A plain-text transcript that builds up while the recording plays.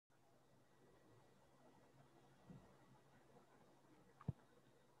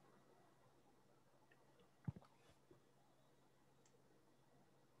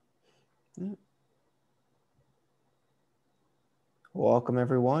Welcome,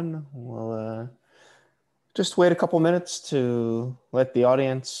 everyone. We'll just wait a couple minutes to let the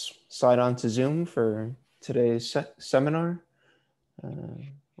audience sign on to Zoom for today's seminar.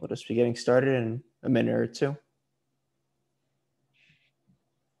 We'll just be getting started in a minute or two.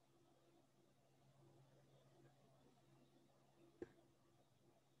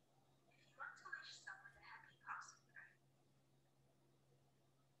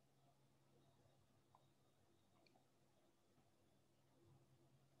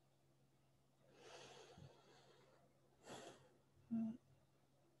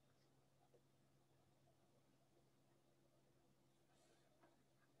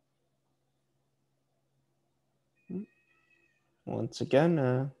 Once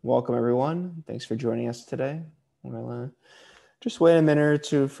again, welcome everyone. Thanks for joining us today. We'll just wait a minute or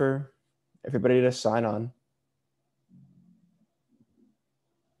two for everybody to sign on.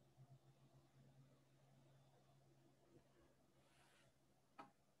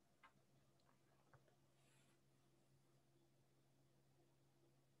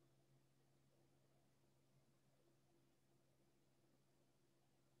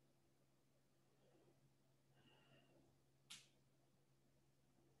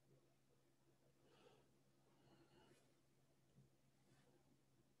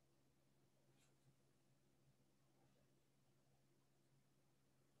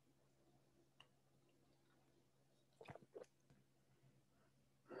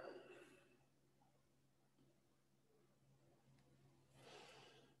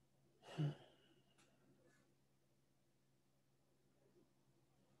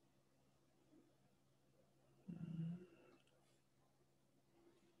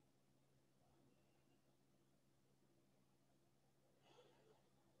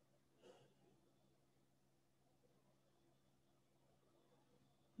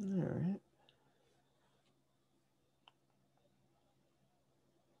 All right.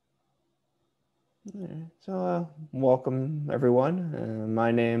 So welcome everyone. My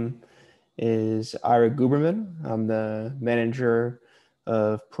name is Ira Guberman. I'm the manager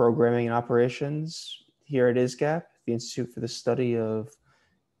of programming and operations here at ISGAP, the Institute for the Study of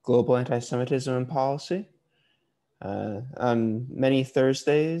Global Anti-Semitism and Policy. On many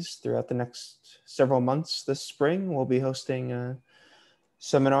Thursdays throughout the next several months this spring, we'll be hosting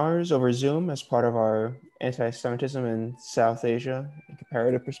seminars over Zoom as part of our Anti-Semitism in South Asia and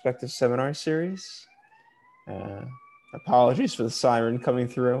Comparative Perspective seminar series. Apologies for the siren coming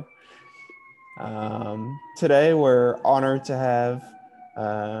through. Today, we're honored to have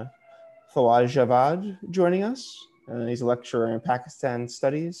Fawad Javaid joining us. He's a lecturer in Pakistan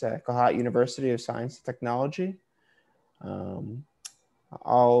Studies at Kohat University of Science and Technology.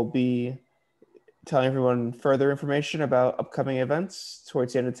 I'll be telling everyone further information about upcoming events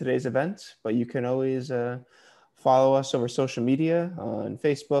towards the end of today's event, but you can always follow us over social media on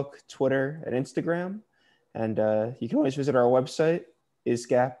Facebook, Twitter, and Instagram. And you can always visit our website,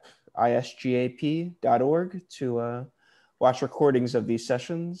 isgap.org, to watch recordings of these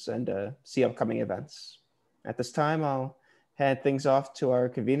sessions and see upcoming events. At this time, I'll hand things off to our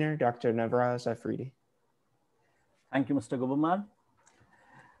convener, Dr. Navras Aafreedi. Thank you, Mr. Guberman.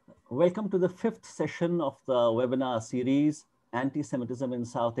 Welcome to the 5th session of the webinar series, Anti-Semitism in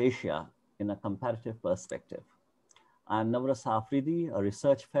South Asia in a Comparative Perspective. I'm Navras Aafreedi, a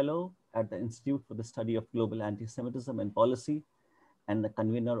research fellow at the Institute for the Study of Global Anti-Semitism and Policy and the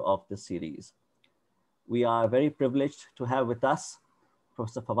convener of the series. We are very privileged to have with us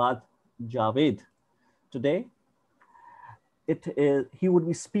Professor Fawad Javaid today. He would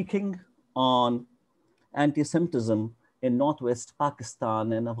be speaking on anti-Semitism in Northwest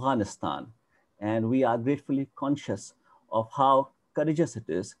Pakistan and Afghanistan. And we are gratefully conscious of how courageous it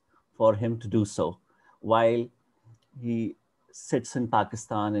is for him to do so while he sits in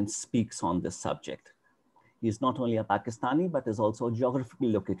Pakistan and speaks on this subject. He is not only a Pakistani, but is also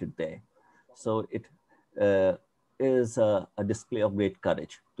geographically located there. So it is a display of great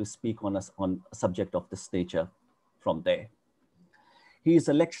courage to speak on a subject of this nature from there. He is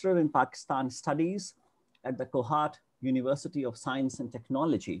a lecturer in Pakistan Studies at the Kohat University of Science and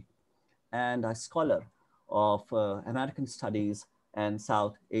Technology and a scholar of American Studies and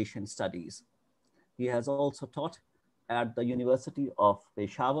South Asian Studies. He has also taught at the University of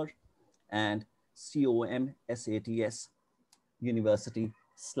Peshawar and COMSATS University,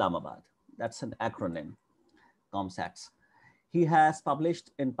 Islamabad. That's an acronym, COMSATS. He has published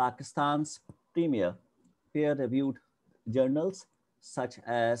in Pakistan's premier peer-reviewed journals such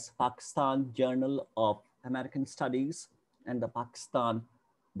as Pakistan Journal of American Studies and the Pakistan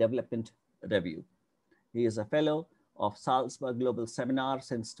Development Review. He is a fellow of Salzburg Global Seminar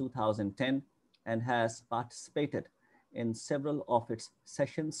since 2010 and has participated in several of its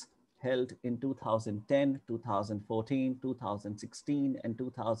sessions held in 2010, 2014, 2016, and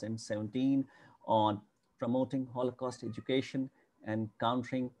 2017 on promoting Holocaust education and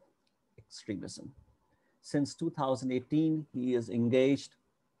countering extremism. Since 2018, he is engaged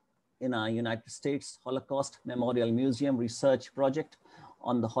in a United States Holocaust Memorial Museum research project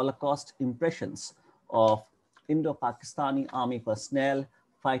on the Holocaust impressions of Indo-Pakistani army personnel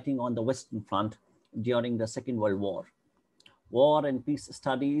fighting on the Western Front during the Second World War. War and peace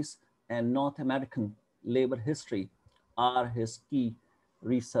studies and North American labor history are his key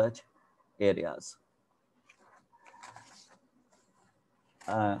research areas.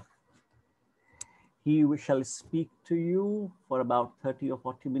 He shall speak to you for about 30 or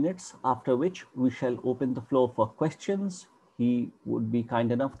 40 minutes, after which we shall open the floor for questions. He would be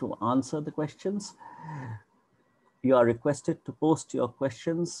kind enough to answer the questions. You are requested to post your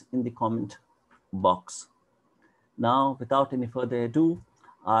questions in the comment box. Now, without any further ado,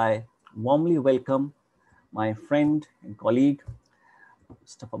 I warmly welcome my friend and colleague,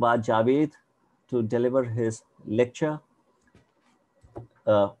 Mr. Fawad Javaid, to deliver his lecture.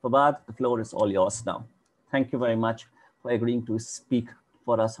 Fawad, the floor is all yours now. Thank you very much for agreeing to speak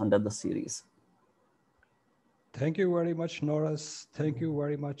for us under the series. Thank you very much, Navras. Thank you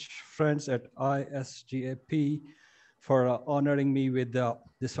very much, friends at ISGAP, for honoring me with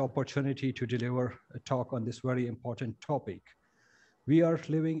this opportunity to deliver a talk on this very important topic. We are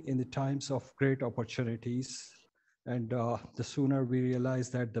living in the times of great opportunities, and the sooner we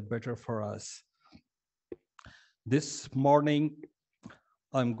realize that, the better for us. This morning,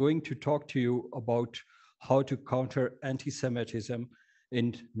 I'm going to talk to you about how to counter anti-Semitism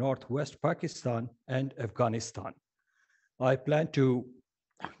in Northwest Pakistan and Afghanistan. I plan to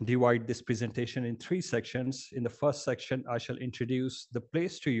divide this presentation in 3 sections. In the first section, I shall introduce the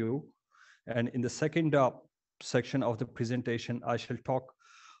place to you. And in the second section of the presentation, I shall talk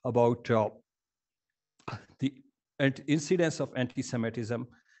about the incidence of anti-Semitism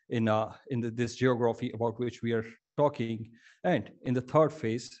in this geography about which we are talking. And in the third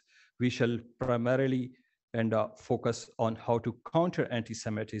phase, we shall primarily focus on how to counter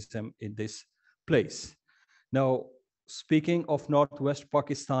anti-Semitism in this place. Now, speaking of Northwest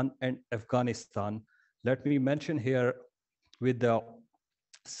Pakistan and Afghanistan, let me mention here with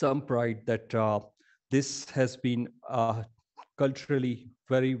some pride that this has been a culturally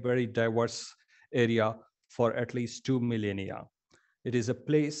very, very diverse area for at least 2 millennia. It is a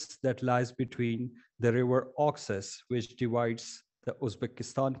place that lies between the river Oxus, which divides the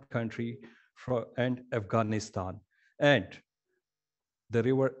Uzbekistan country and Afghanistan, and the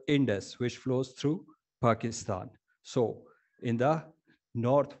river Indus, which flows through Pakistan. So in the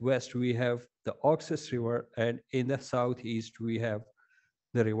northwest, we have the Oxus River, and in the southeast, we have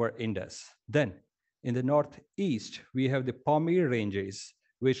the river Indus. Then in the northeast, we have the Pamir Ranges,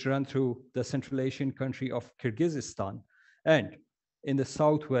 which run through the Central Asian country of Kyrgyzstan. And in the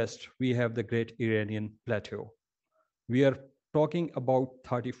southwest, we have the Great Iranian Plateau. We are talking about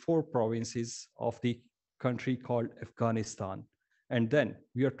 34 provinces of the country called Afghanistan. And then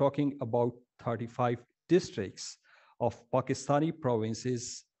we are talking about 35 districts of Pakistani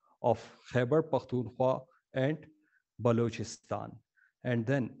provinces of Khyber Pakhtunkhwa and Balochistan. And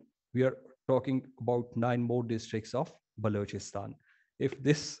then we are talking about 9 more districts of Balochistan. If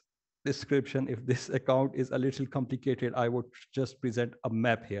this description, if this account is a little complicated, I would just present a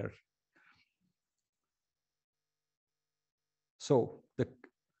map here. So the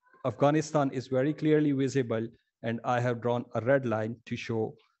Afghanistan is very clearly visible, and I have drawn a red line to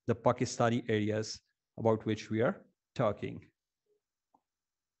show the Pakistani areas about which we are talking.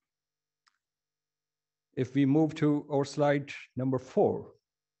 If we move to our slide number 4,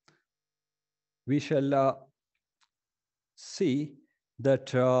 we shall see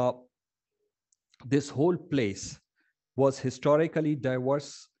that this whole place was historically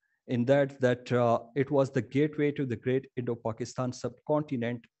diverse in that it was the gateway to the great Indo-Pakistan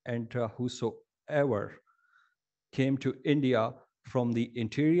subcontinent, and whosoever came to India from the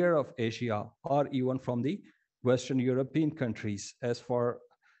interior of Asia or even from the Western European countries, as far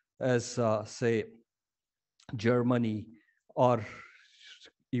as, say, Germany or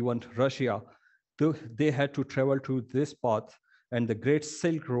even Russia, they had to travel through this path, and the Great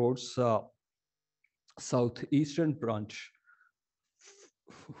Silk Road's southeastern branch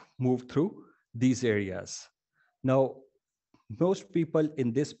moved through these areas. Now, most people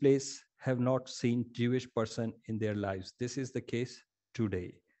in this place have not seen Jewish person in their lives. This is the case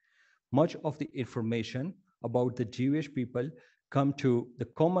today. Much of the information about the Jewish people come to the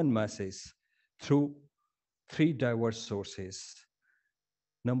common masses through three diverse sources.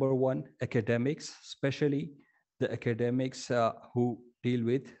 Number one, academics, especially the academics who deal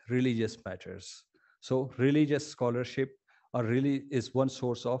with religious matters. So religious scholarship really is one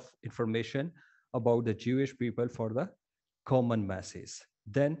source of information about the Jewish people for the common masses.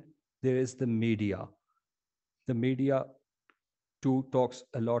 Then there is the media. The media too talks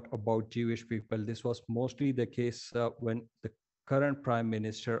a lot about Jewish people. This was mostly the case when the current Prime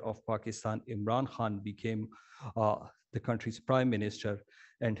Minister of Pakistan, Imran Khan, became uh, the country's Prime Minister,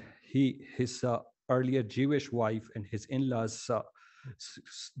 and his earlier Jewish wife and his in-laws,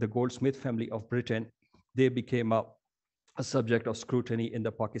 the Goldsmith family of Britain, they became a subject of scrutiny in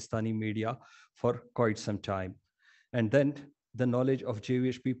the Pakistani media for quite some time. And then the knowledge of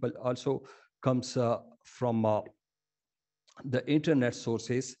Jewish people also comes from the internet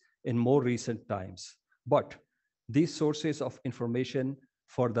sources in more recent times. But these sources of information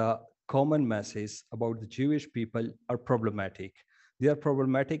for the common masses about the Jewish people are problematic. They are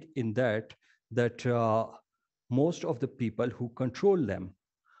problematic in that most of the people who control them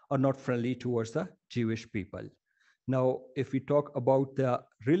are not friendly towards the Jewish people. Now, if we talk about the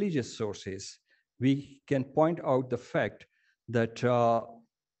religious sources, we can point out the fact that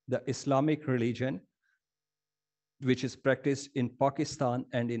the Islamic religion, which is practiced in Pakistan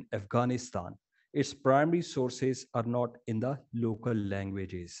and in Afghanistan, its primary sources are not in the local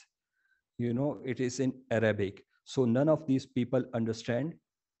languages. You know, it is in Arabic. So none of these people understand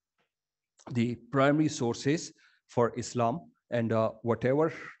the primary sources for Islam, and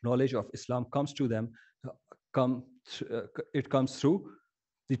whatever knowledge of Islam comes to them, uh, come it comes through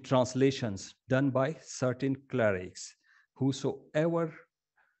the translations done by certain clerics. Whosoever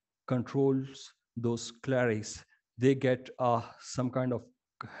controls those clerics, they get some kind of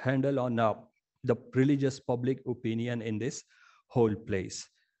handle on the religious public opinion in this whole place.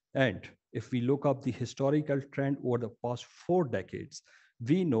 And if we look up the historical trend over the past 4 decades,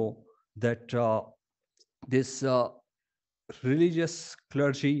 we know that this religious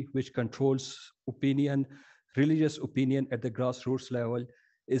clergy, which controls opinion, religious opinion at the grassroots level,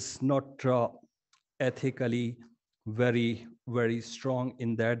 is not ethically very strong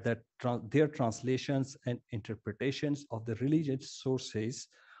in that their translations and interpretations of the religious sources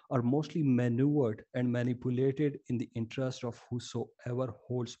are mostly maneuvered and manipulated in the interest of whosoever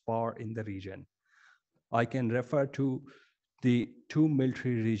holds power in the region. I can refer to the two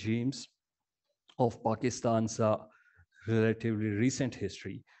military regimes of Pakistan's relatively recent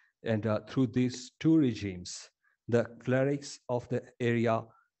history. And through these two regimes, the clerics of the area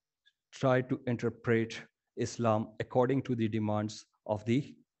tried to interpret Islam according to the demands of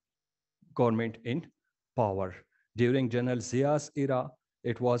the government in power. During General Zia's era,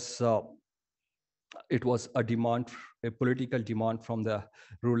 it was uh, it was a political demand from the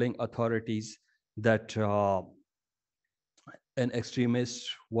ruling authorities that an extremist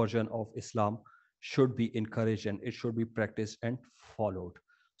version of Islam should be encouraged and it should be practiced and followed.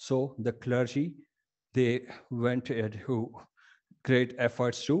 So the clergy, they went to great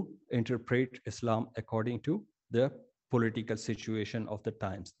efforts to interpret Islam according to the political situation of the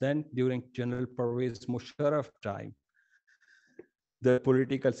times. Then during General Pervez Musharraf time, the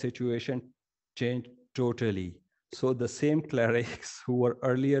political situation changed totally. So the same clerics who were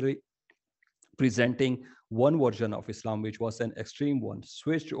earlier presenting one version of Islam, which was an extreme one,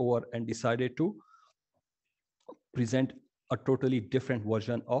 switched over and decided to present a totally different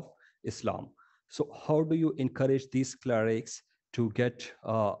version of Islam. So how do you encourage these clerics to get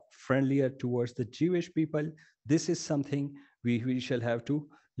friendlier towards the Jewish people? This is something we shall have to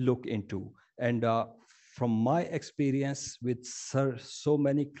look into. And from my experience with so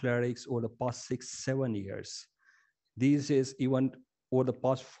many clerics over the past 6-7 years, these days, even over the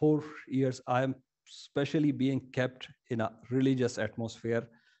past 4 years, I am especially being kept in a religious atmosphere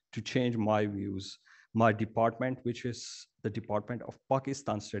to change my views. My department, which is the Department of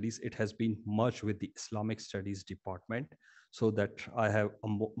Pakistan Studies, it has been merged with the Islamic Studies department so that I have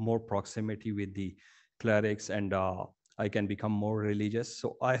more proximity with the clerics and I can become more religious.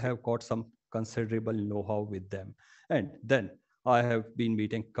 So I have got some considerable know-how with them. And then I have been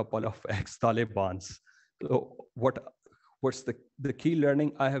meeting a couple of ex-Talibans. So what's the key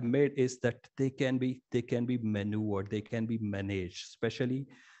learning I have made is that they can be maneuvered, they can be managed, especially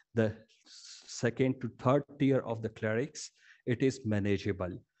the second to third tier of the clerics. It is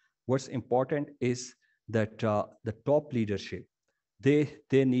manageable. What's important is that the top leadership, they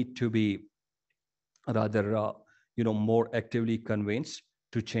need to be rather more actively convinced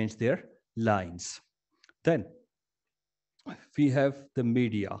to change their lines. Then we have the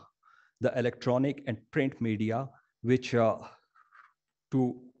media, the electronic and print media, which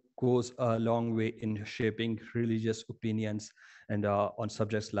to goes a long way in shaping religious opinions and on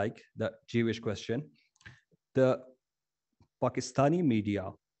subjects like the Jewish question. The Pakistani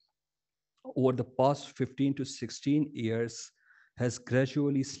media over the past 15 to 16 years has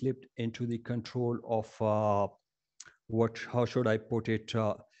gradually slipped into the control of how should I put it,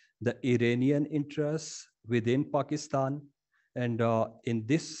 the Iranian interests within Pakistan. And in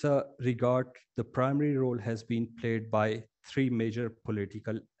this regard, the primary role has been played by three major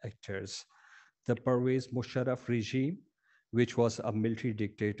political actors. The Pervez Musharraf regime, which was a military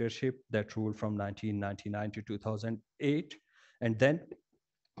dictatorship that ruled from 1999 to 2008. And then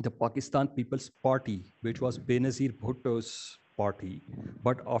the Pakistan People's Party, which was Benazir Bhutto's party.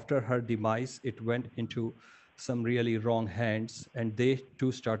 But after her demise, it went into some really wrong hands, and they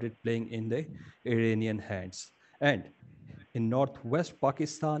too started playing in the Iranian hands. And in northwest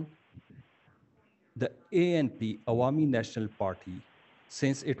Pakistan, the ANP, Awami National Party,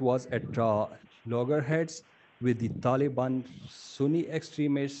 since it was at loggerheads with the Taliban Sunni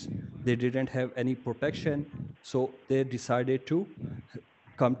extremists, they didn't have any protection. So they decided to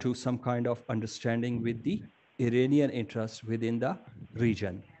come to some kind of understanding with the Iranian interests within the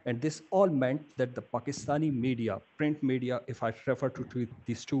region. And this all meant that the Pakistani media, print media, if I refer to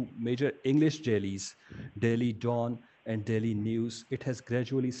these two major English dailies, Daily Dawn and Daily News, it has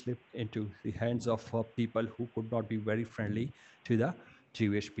gradually slipped into the hands of people who could not be very friendly to the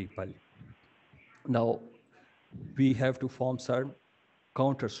Jewish people. Now, we have to form some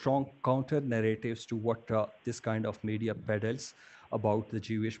strong counter narratives to what this kind of media peddles about the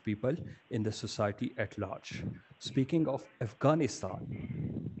Jewish people in the society at large. Speaking of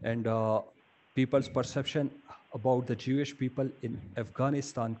Afghanistan and people's perception about the Jewish people in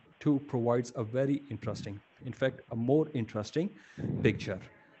Afghanistan too provides a very interesting, in fact, a more interesting picture.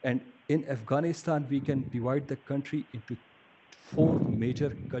 And in Afghanistan, we can divide the country into four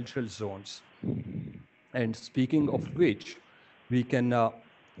major cultural zones. And speaking of which, we can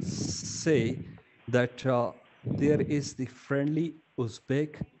say that there is the friendly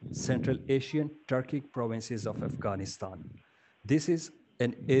Uzbek, Central Asian, Turkic provinces of Afghanistan. This is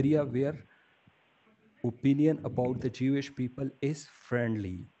an area where opinion about the Jewish people is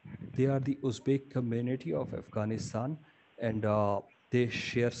friendly. They are the Uzbek community of Afghanistan, and they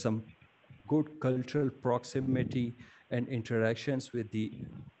share some good cultural proximity and interactions with the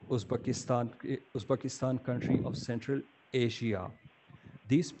Uzbekistan country of Central Asia.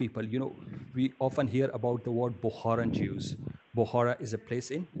 These people, we often hear about the word Bukharan Jews. Bukhara is a place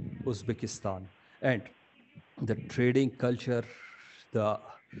in Uzbekistan, and the trading culture, the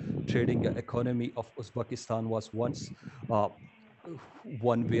trading economy of Uzbekistan was once uh,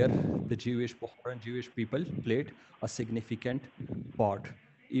 one where the Bukharan Jewish people played a significant part.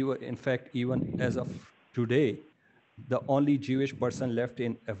 Even, in fact, even as of today, the only Jewish person left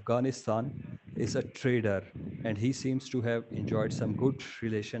in Afghanistan is a trader, and he seems to have enjoyed some good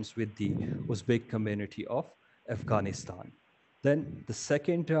relations with the Uzbek community of Afghanistan. Then the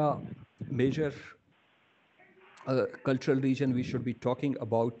second major cultural region we should be talking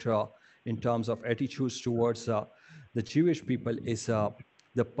about in terms of attitudes towards the Jewish people is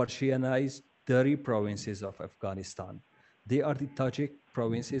the Persianized Dari provinces of Afghanistan. They are the Tajik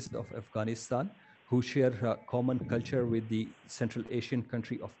provinces of Afghanistan who share common culture with the Central Asian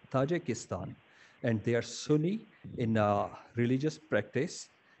country of Tajikistan. And they are Sunni in religious practice.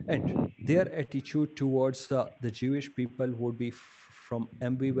 And their attitude towards the Jewish people would be from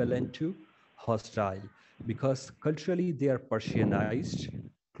ambivalent to hostile, because culturally they are Persianized,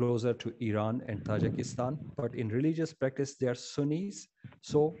 closer to Iran and Tajikistan, but in religious practice they are Sunnis,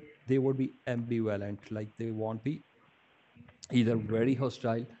 so they would be ambivalent, like they won't be either very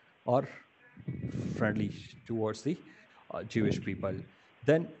hostile or friendly towards the Jewish people.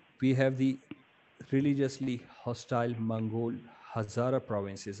 Then we have the religiously hostile Mongol Hazara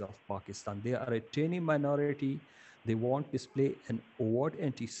provinces of Pakistan. They are a tiny minority. They won't display an overt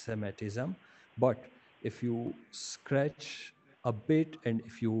anti-Semitism, but if you scratch a bit and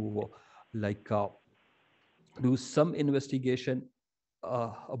if you like do some investigation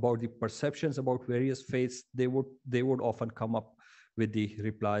about the perceptions about various faiths, they would often come up with the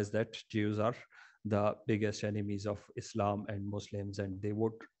replies that Jews are the biggest enemies of Islam and Muslims, and they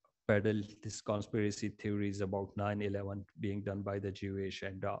would peddle these conspiracy theories about 9/11 being done by the Jewish,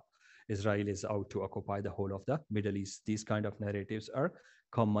 and Israel is out to occupy the whole of the Middle East. These kind of narratives are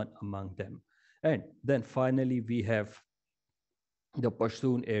common among them. And then finally, we have the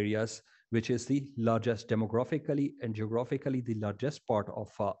Pashtun areas, which is the largest demographically and geographically the largest part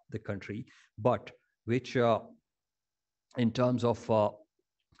of the country, but which in terms of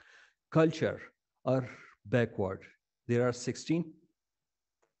culture are backward. There are 16%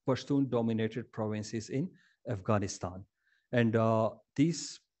 Pashtun-dominated provinces in Afghanistan. And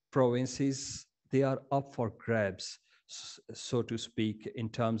these provinces, they are up for grabs, so to speak, in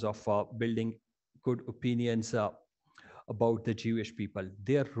terms of building good opinions about the Jewish people.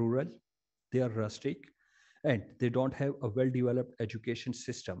 They are rural, they are rustic, and they don't have a well-developed education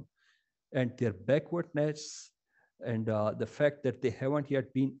system. And their backwardness and the fact that they haven't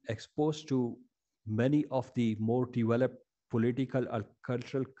yet been exposed to many of the more developed political or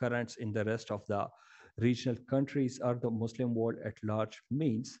cultural currents in the rest of the regional countries or the Muslim world at large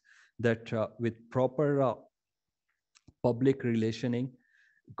means that with proper public relationing,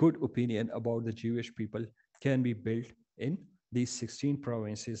 good opinion about the Jewish people can be built in these 16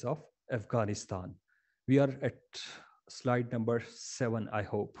 provinces of Afghanistan. We are at slide number 7, I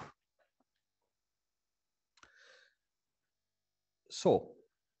hope. So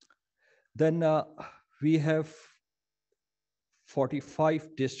then we have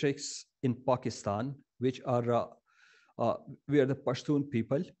 45 districts in Pakistan, which are where the Pashtun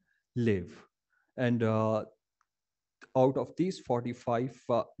people live. And out of these 45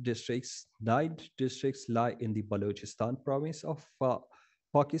 districts, 9 districts lie in the Balochistan province of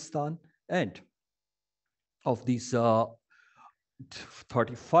Pakistan. And of these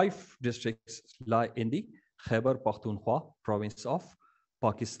 35 districts lie in the Khyber Pakhtunkhwa province of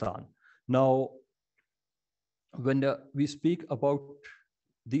Pakistan. Now, when we speak about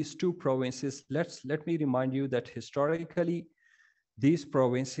these two provinces, let me remind you that historically, these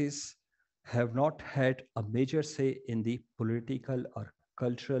provinces have not had a major say in the political or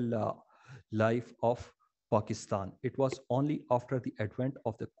cultural life of Pakistan. It was only after the advent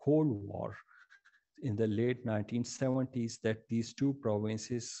of the Cold War in the late 1970s that these two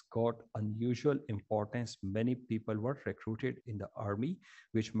provinces got unusual importance. Many people were recruited in the army,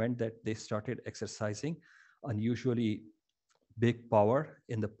 which meant that they started exercising unusually big power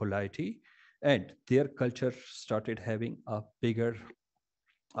in the polity, and their culture started having a bigger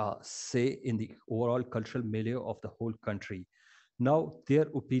say in the overall cultural milieu of the whole country. Now, their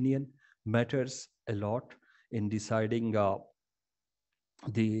opinion matters a lot in deciding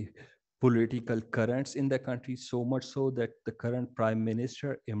the political currents in the country, so much so that the current Prime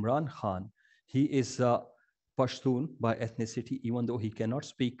Minister, Imran Khan, he is Pashtun by ethnicity, even though he cannot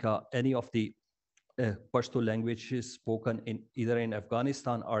speak any of the Pashto languages spoken in either in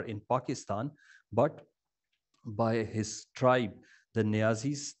Afghanistan or in Pakistan, but by his tribe, the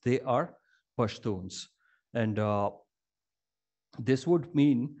Niazis, they are Pashtuns. And this would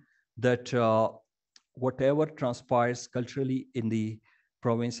mean that whatever transpires culturally in the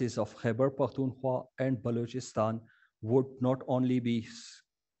provinces of Khyber Pakhtunkhwa and Balochistan would not only be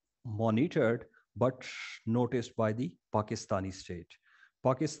monitored, but noticed by the Pakistani state.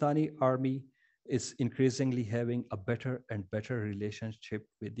 Pakistani army is increasingly having a better and better relationship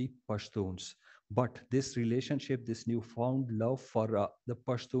with the Pashtuns. But this relationship, this newfound love for the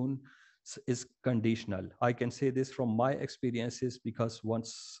Pashtun is conditional. I can say this from my experiences because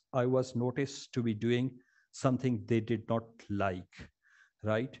once I was noticed to be doing something they did not like,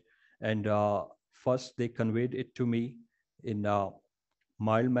 right? And first they conveyed it to me in a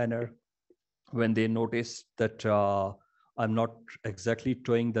mild manner. When they noticed that I'm not exactly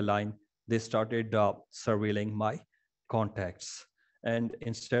towing the line, they started surveilling my contacts. And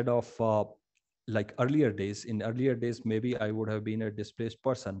instead of like in earlier days, maybe I would have been a displaced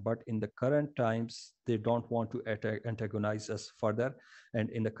person, but in the current times, they don't want to antagonize us further. And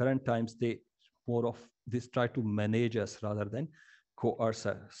in the current times, they more of this try to manage us rather than coerce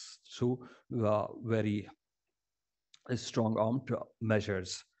us through very strong armed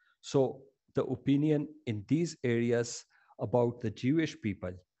measures. So the opinion in these areas about the Jewish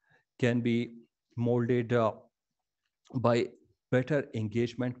people can be molded by better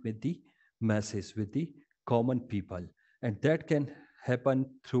engagement with the masses, with the common people. And that can happen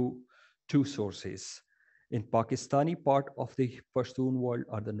through two sources. In Pakistani part of the Pashtun world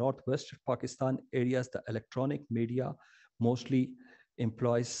or the northwest Pakistan areas, the electronic media mostly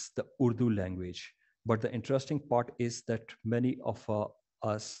employs the Urdu language. But the interesting part is that many of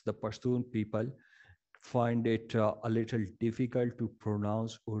us, the Pashtun people, find it a little difficult to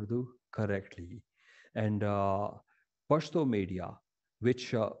pronounce Urdu correctly. And Pashto media,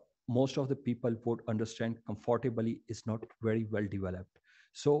 which most of the people would understand comfortably, is not very well developed.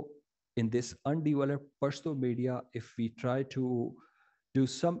 So in this undeveloped Pashto media, if we try to do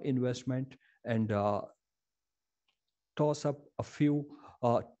some investment and toss up a few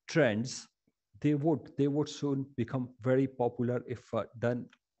trends, they would soon become very popular if done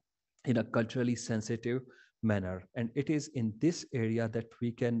in a culturally sensitive manner. And it is in this area that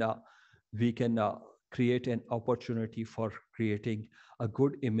we can create an opportunity for creating a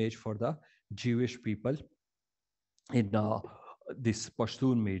good image for the Jewish people in this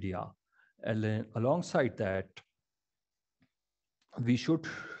Pashtun media. And then alongside that, we should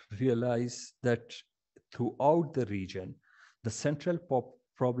realize that throughout the region, the central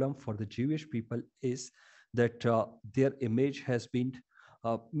problem for the Jewish people is that their image has been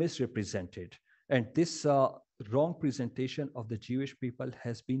misrepresented. And this wrong presentation of the Jewish people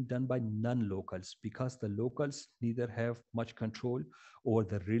has been done by non locals, because the locals neither have much control over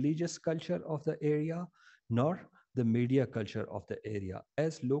the religious culture of the area nor the media culture of the area.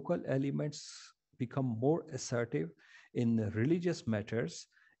 As local elements become more assertive in religious matters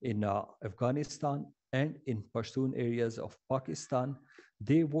in Afghanistan and in Pashtun areas of Pakistan,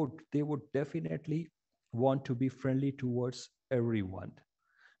 they would definitely want to be friendly towards everyone,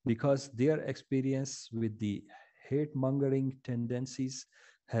 because their experience with the hate mongering tendencies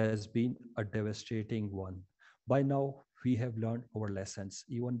has been a devastating one. By now, we have learned our lessons.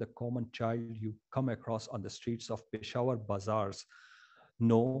 Even the common child you come across on the streets of Peshawar bazaars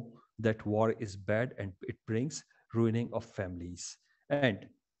know that war is bad and it brings ruining of families. And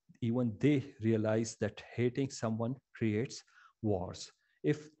even they realize that hating someone creates wars.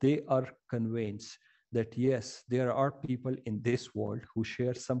 If they are convinced that yes, there are people in this world who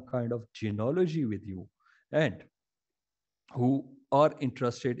share some kind of genealogy with you and who are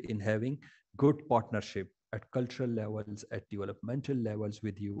interested in having good partnership at cultural levels, at developmental levels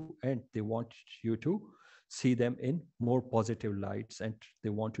with you, and they want you to see them in more positive lights and they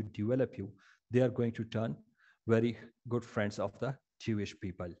want to develop you, they are going to turn very good friends of the Jewish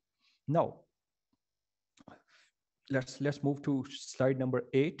people. Now, let's move to slide number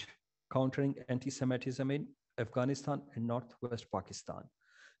 8, countering anti-Semitism in Afghanistan and Northwest Pakistan.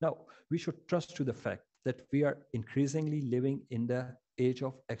 Now, we should trust to the fact that we are increasingly living in the age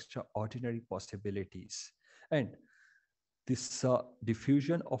of extraordinary possibilities. And this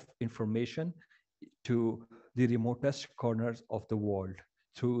diffusion of information to the remotest corners of the world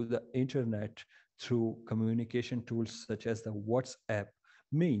through the internet, through communication tools such as the WhatsApp,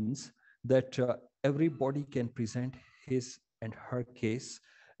 means that everybody can present his and her case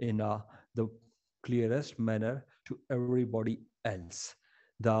in the clearest manner to everybody else.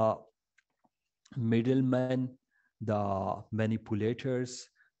 The middlemen, the manipulators,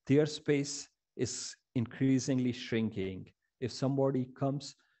 their space is increasingly shrinking. If somebody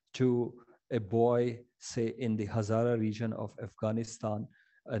comes to a boy, say in the Hazara region of Afghanistan,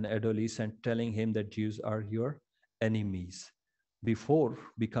 an adolescent, telling him that Jews are your enemies, before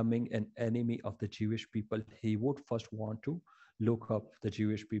becoming an enemy of the Jewish people, he would first want to look up the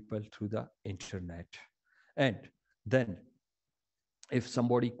Jewish people through the internet. And then if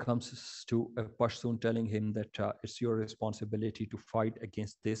somebody comes to a Pashtun telling him that it's your responsibility to fight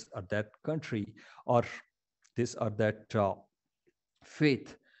against this or that country or this or that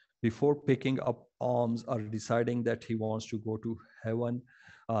faith, before picking up arms or deciding that he wants to go to heaven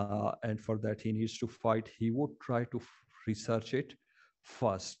and for that he needs to fight, he would try to research it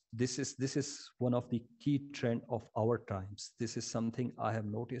first. This is one of the key trend of our times. This is something I have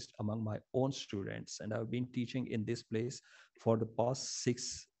noticed among my own students, and I've been teaching in this place for the past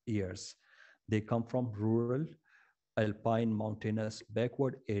 6 years. They come from rural, alpine, mountainous,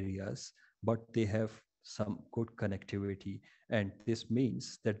 backward areas, but they have some good connectivity, and this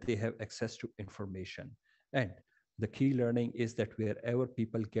means that they have access to information. And the key learning is that wherever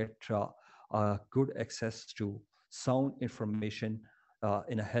people get good access to sound information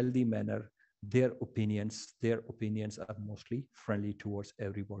in a healthy manner, their opinions are mostly friendly towards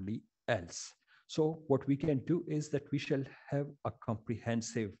everybody else. So what we can do is that we shall have a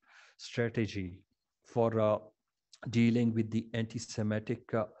comprehensive strategy for dealing with the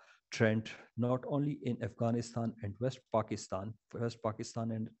anti-Semitic trend, not only in Afghanistan and West Pakistan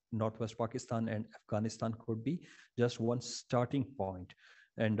and Northwest Pakistan and Afghanistan could be just one starting point.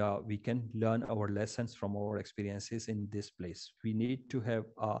 And we can learn our lessons from our experiences in this place. We need to have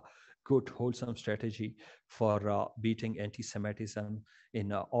a good, wholesome strategy for beating anti-Semitism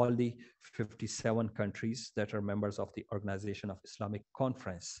in all the 57 countries that are members of the Organization of Islamic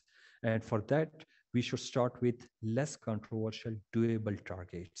Conference. And for that, we should start with less controversial, doable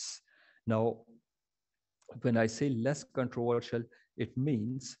targets. Now, when I say less controversial, it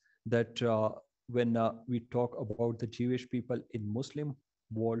means that when we talk about the Jewish people in Muslim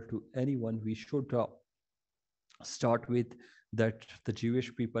world to anyone, we should start with that the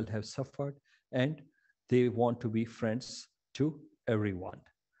Jewish people have suffered and they want to be friends to everyone.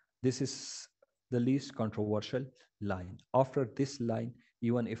 This is the least controversial line. After this line,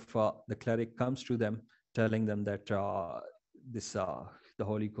 even if the cleric comes to them telling them that the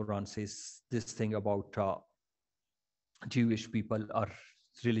Holy Quran says this thing about Jewish people, or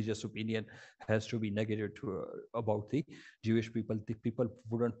religious opinion has to be negative to about the Jewish people, the people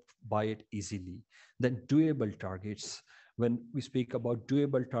wouldn't buy it easily. Then doable targets. When we speak about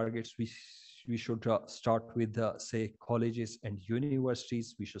doable targets, we should start with say colleges and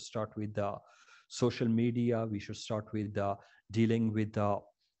universities. We should start with social media. We should start with dealing with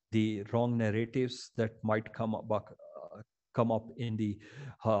the wrong narratives that might come up in the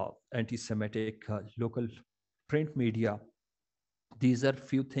anti-Semitic local print media. These are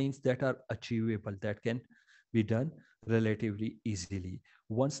few things that are achievable, that can be done relatively easily.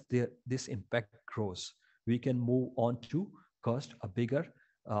 Once this impact grows, we can move on to cast a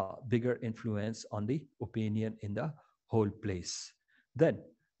bigger influence on the opinion in the whole place. Then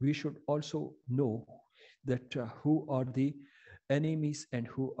we should also know that who are the enemies and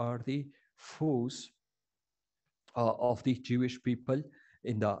who are the foes of the Jewish people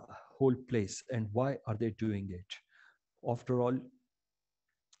in the whole place, and why are they doing it. After all,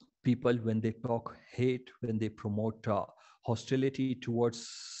 people, when they talk hate, when they promote hostility towards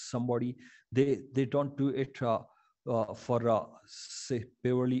somebody, they don't do it for say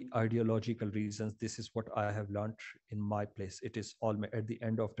purely ideological reasons. This is what I have learned in my place. It is all, at the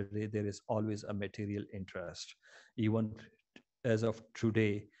end of the day, there is always a material interest. Even as of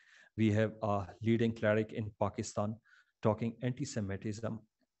today, we have a leading cleric in Pakistan talking anti-Semitism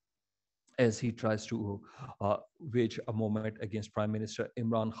as he tries to wage a movement against Prime Minister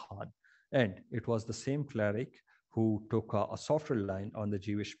Imran Khan. And it was the same cleric who took a softer line on the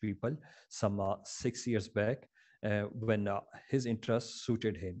Jewish people some 6 years back when his interests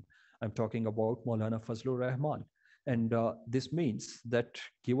suited him. I'm talking about Maulana Fazlur Rahman. And this means that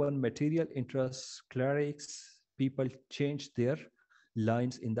given material interests, clerics, people change their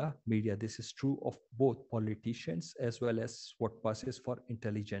lines in the media. This is true of both politicians as well as what passes for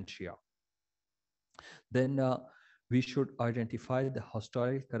intelligentsia. Then we should identify the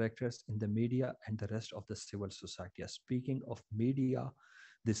hostile characters in the media and the rest of the civil society. Speaking of media,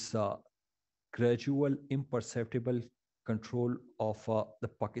 this gradual, imperceptible control of the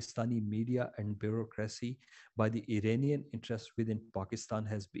Pakistani media and bureaucracy by the Iranian interests within Pakistan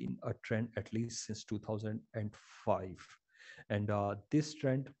has been a trend at least since 2005. And this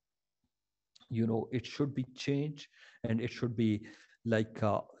trend, it should be changed, and it should be like,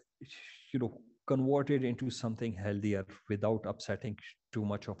 converted into something healthier without upsetting too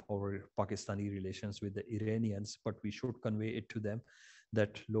much of our Pakistani relations with the Iranians. But we should convey it to them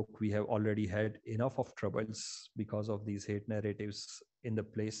that, look, we have already had enough of troubles because of these hate narratives in the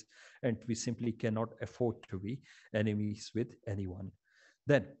place, and we simply cannot afford to be enemies with anyone.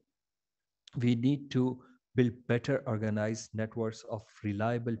 Then we need to build better organized networks of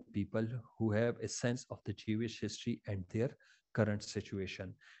reliable people who have a sense of the Jewish history and their current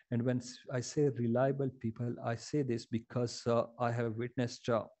situation. And when I say reliable people, I say this because I have witnessed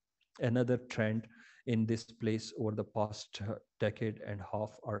another trend in this place over the past decade and a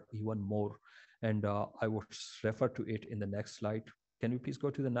half or even more. And I would refer to it in the next slide. Can you please go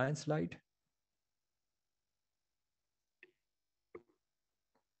to the 9th slide?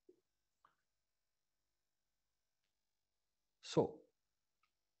 So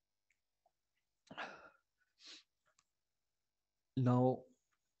now,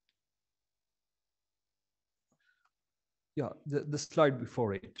 yeah, the slide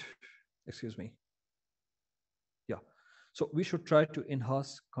before it, excuse me. Yeah, so we should try to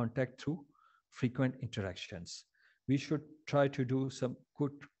enhance contact through frequent interactions. We should try to do some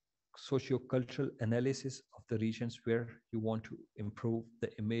good socio-cultural analysis of the regions where you want to improve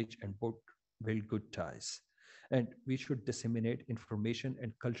the image and build good ties. And we should disseminate information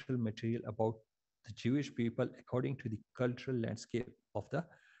and cultural material about the Jewish people according to the cultural landscape of the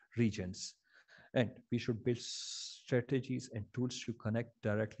regions. And we should build strategies and tools to connect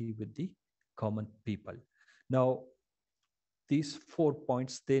directly with the common people. Now, these 4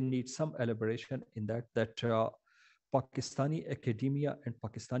 points, they need some elaboration in that Pakistani academia and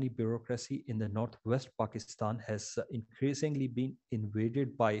Pakistani bureaucracy in the northwest Pakistan has increasingly been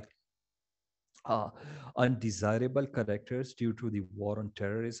invaded by undesirable characters due to the war on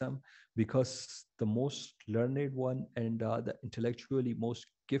terrorism, because the most learned one and the intellectually most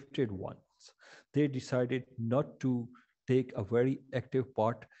gifted ones, they decided not to take a very active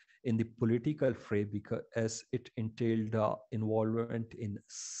part in the political fray, because as it entailed involvement in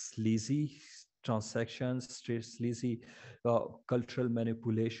sleazy transactions, sleazy cultural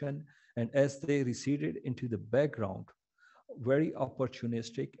manipulation. And as they receded into the background, very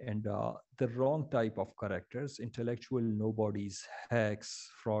opportunistic and the wrong type of characters, intellectual nobodies, hacks,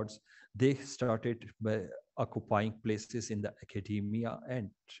 frauds, they started occupying places in the academia and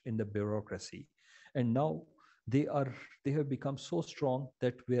in the bureaucracy. And now they are they have become so strong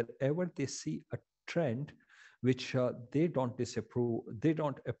that wherever they see a trend which they don't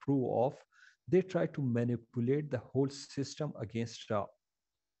approve of, they try to manipulate the whole system against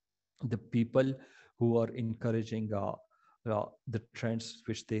the people who are encouraging the trends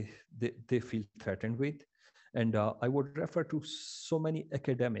which they feel threatened with. And I would refer to so many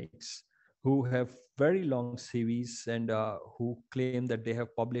academics who have very long CVs and who claim that they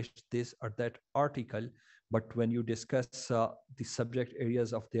have published this or that article. But when you discuss the subject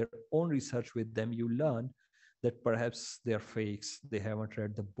areas of their own research with them, you learn that perhaps they're fakes. They haven't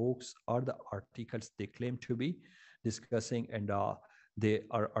read the books or the articles they claim to be discussing, and they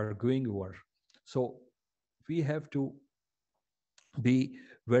are arguing over. So we have to be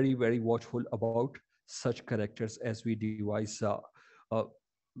very, very watchful about such characters as we devise uh,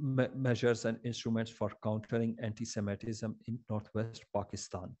 measures and instruments for countering anti-Semitism in northwest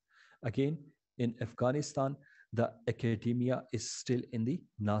Pakistan. Again, in Afghanistan, the academia is still in the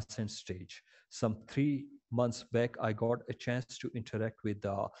nascent stage. Some 3 months back, I got a chance to interact with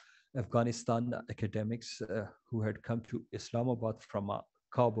Afghanistan academics who had come to Islamabad from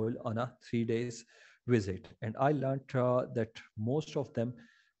Kabul on a 3 days visit. And I learned that most of them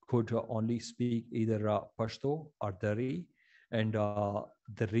could only speak either Pashto or Dari. And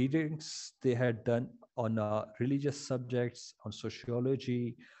the readings they had done on religious subjects, on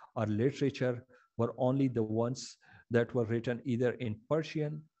sociology or literature were only the ones that were written either in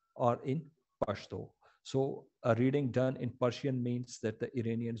Persian or in Pashto. So a reading done in Persian means that the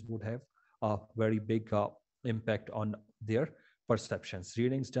Iranians would have a very big impact on their perceptions.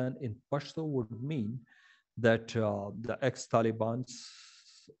 Readings done in Pashto would mean that the ex-Talibans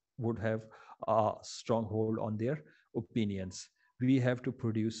would have a stronghold on their opinions. We have to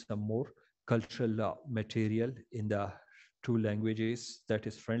produce some more cultural material in the two languages that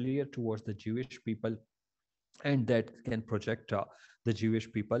is friendlier towards the Jewish people and that can project the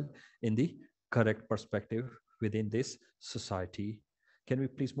Jewish people in the correct perspective within this society. Can we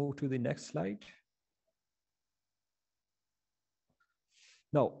please move to the next slide?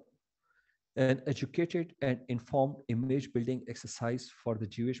 Now, an educated and informed image building exercise for the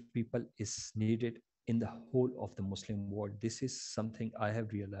Jewish people is needed in the whole of the Muslim world. This is something I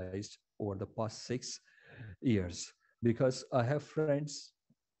have realized over the past 6 years because I have friends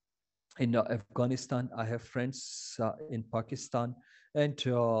in Afghanistan, I have friends in Pakistan, and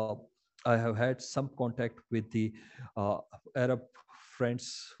I have had some contact with the uh, Arab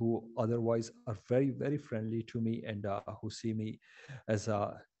friends who otherwise are very, very friendly to me and who see me as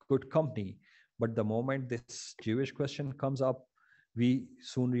a good company. But the moment this Jewish question comes up, we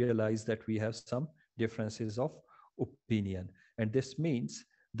soon realize that we have some differences of opinion. And this means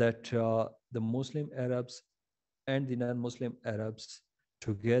that the Muslim Arabs and the non-Muslim Arabs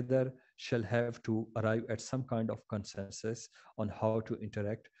together shall have to arrive at some kind of consensus on how to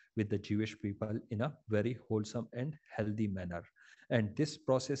interact with the Jewish people in a very wholesome and healthy manner. And this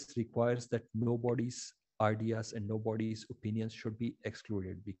process requires that nobody's ideas and nobody's opinions should be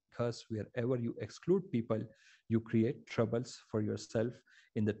excluded, because wherever you exclude people, you create troubles for yourself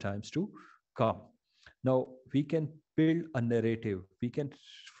in the times to come. Now, we can build a narrative.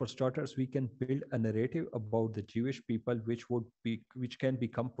 For starters, we can build a narrative about the Jewish people, which can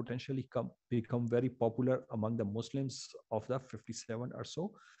become very popular among the Muslims of the 57 or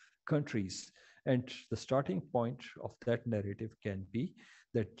so countries. And the starting point of that narrative can be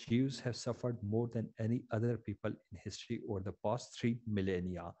that Jews have suffered more than any other people in history over the past 3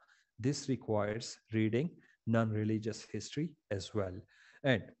 millennia. This requires reading non-religious history as well.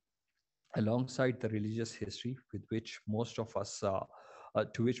 And alongside the religious history with which most of us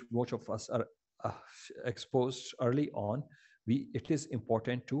to which most of us are uh, exposed early on, it is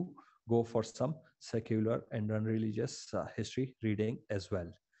important to go for some secular and non-religious history reading as well.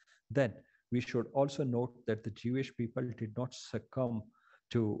 Then we should also note that the Jewish people did not succumb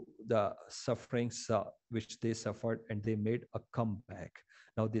to the sufferings which they suffered, and they made a comeback.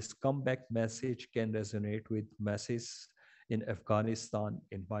 Now this comeback message can resonate with masses in Afghanistan,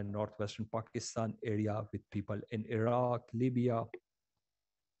 in my northwestern Pakistan area, with people in Iraq, Libya,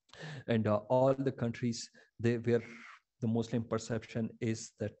 and all the countries where the Muslim perception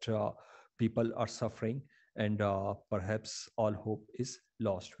is that people are suffering and perhaps all hope is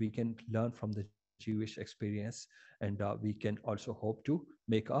lost. We can learn from the Jewish experience, and we can also hope to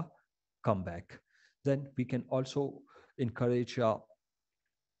make a comeback. Then we can also encourage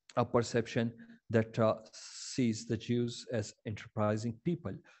a perception that sees the Jews as enterprising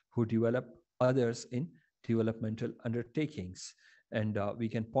people who develop others in developmental undertakings. And we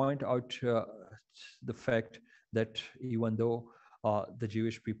can point out the fact that even though the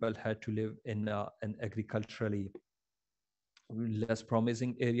Jewish people had to live in an agriculturally less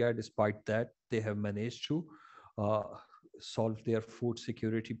promising area, despite that, they have managed to uh, solve their food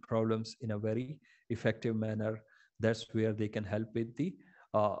security problems in a very effective manner. That's where they can help with the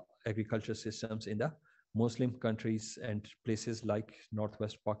agriculture systems in the Muslim countries and places like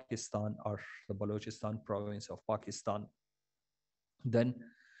northwest Pakistan or the Balochistan province of Pakistan. Then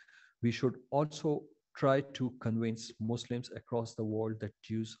we should also try to convince Muslims across the world that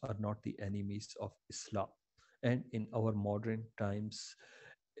Jews are not the enemies of Islam. And in our modern times,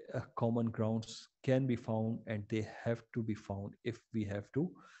 common grounds can be found, and they have to be found if we have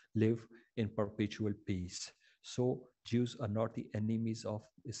to live in perpetual peace. So Jews are not the enemies of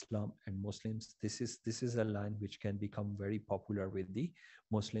Islam and Muslims. This is a line which can become very popular with the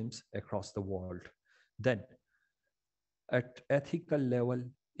Muslims across the world. Then at ethical level,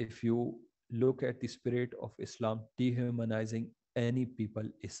 if you look at the spirit of Islam, dehumanizing any people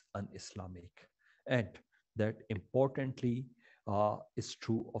is un-Islamic. And that importantly is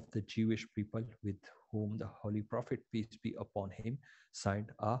true of the Jewish people with whom the Holy Prophet, peace be upon him,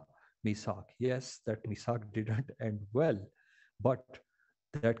 signed a Misak. Yes, that Misak didn't end well, but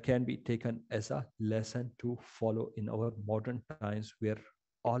that can be taken as a lesson to follow in our modern times, where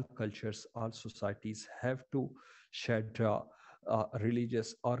all cultures, all societies have to shed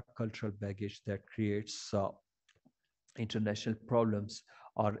religious or cultural baggage that creates international problems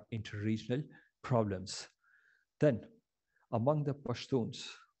or interregional problems. Then, among the Pashtuns,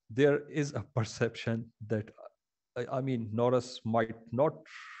 there is a perception that, I mean, Norris might not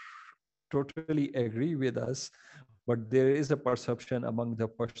totally agree with us, but there is a perception among the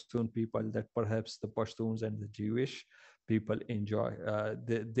Pashtun people that perhaps the Pashtuns and the Jewish people enjoy,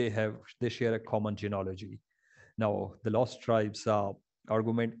 they share a common genealogy. Now, the lost tribes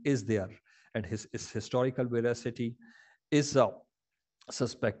argument is there, and his historical veracity is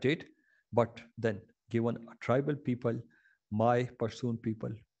suspected. But then, given a tribal people, my Pashtun people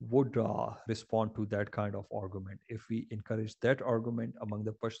would respond to that kind of argument. If we encourage that argument among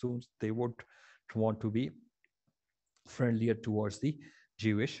the Pashtuns, they would want to be friendlier towards the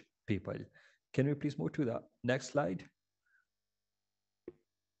Jewish people. Can we please move to the next slide?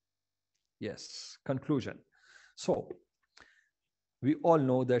 Yes, conclusion. So, we all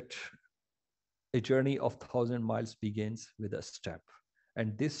know that a journey of 1,000 miles begins with a step.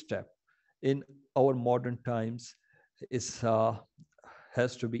 And this step in our modern times is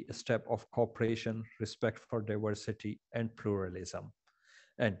has to be a step of cooperation, respect for diversity, and pluralism.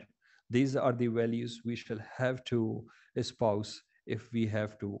 And these are the values we shall have to espouse if we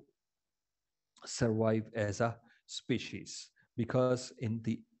have to survive as a species. Because in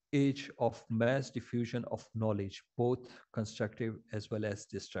the age of mass diffusion of knowledge, both constructive as well as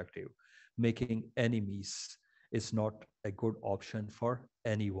destructive, making enemies is not a good option for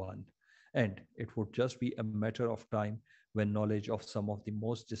anyone. And it would just be a matter of time when knowledge of some of the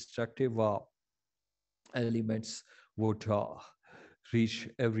most destructive elements would reach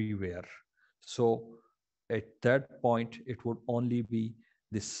everywhere. So at that point, it would only be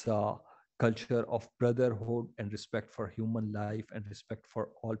this culture of brotherhood and respect for human life and respect for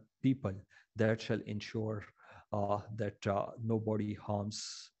all people that shall ensure that nobody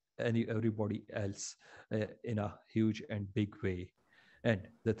harms everybody else in a huge and big way. And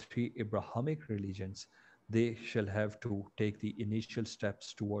the three Abrahamic religions, they shall have to take the initial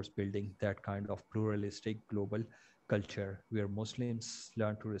steps towards building that kind of pluralistic global culture where Muslims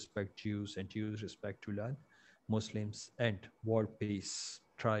learn to respect Jews and Jews respect to learn Muslims, and world peace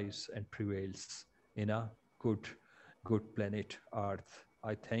thrives and prevails in a good, good planet Earth.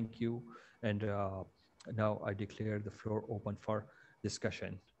 I thank you, and now I declare the floor open for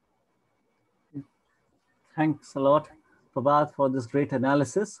discussion. Thanks a lot, Fawad, for this great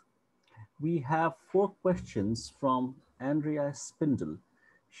analysis. We have 4 questions from Andrea Spindle.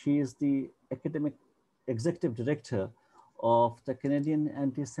 She is the academic executive director of the Canadian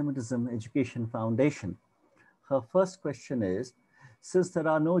Anti-Semitism Education Foundation. Her first question is, since there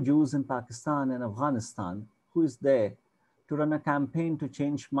are no Jews in Pakistan and Afghanistan, who is there to run a campaign to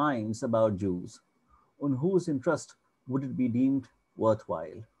change minds about Jews? On whose interest would it be deemed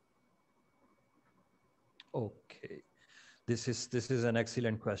worthwhile? Okay, this is an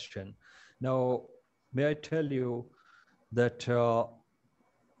excellent question. Now, may I tell you that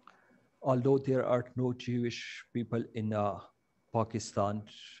although there are no Jewish people in Pakistan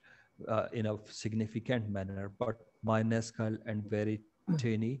in a significant manner, but minuscule and very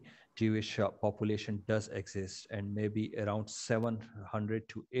tiny Jewish population does exist, and maybe around 700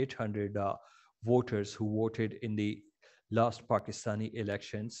 to 800 voters who voted in the last Pakistani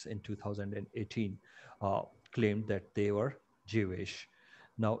elections in 2018 claimed that they were Jewish.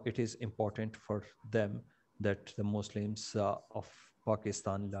 Now it is important for them that the Muslims of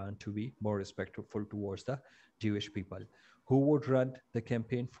Pakistan learn to be more respectful towards the Jewish people. Who would run the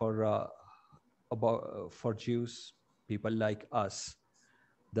campaign for Jews? People like us,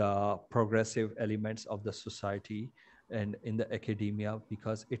 the progressive elements of the society and in the academia,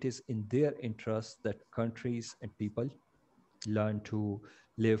 because it is in their interest that countries and people learn to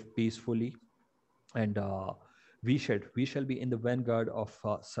live peacefully, and we shall be in the vanguard of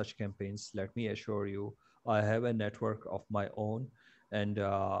such campaigns. Let me assure you, I have a network of my own, and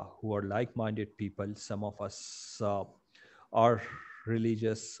who are like-minded people. Some of us are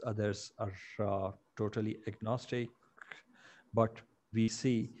religious, others are totally agnostic, but we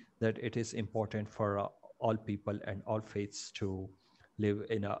see that it is important for all people and all faiths to live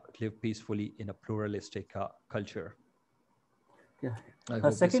peacefully in a pluralistic culture. Yeah. I Her hope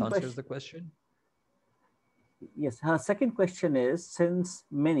this second answers question, the question. yes, her second question is, since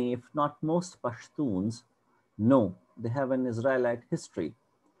many, if not most Pashtuns know they have an Israelite history,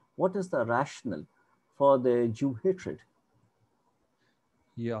 what is the rationale for the Jew hatred?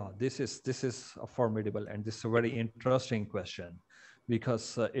 Yeah, this is a formidable and this is a very interesting question,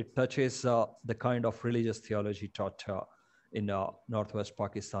 because it touches the kind of religious theology taught in northwest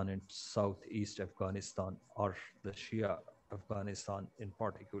Pakistan and southeast Afghanistan, or the Shia Afghanistan in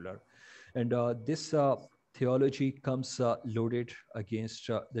particular. And this theology comes loaded against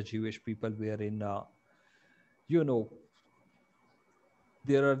the Jewish people, wherein you know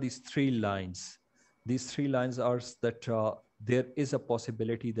there are these three lines. These three lines are that there is a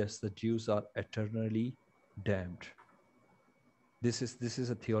possibility that the Jews are eternally damned. This is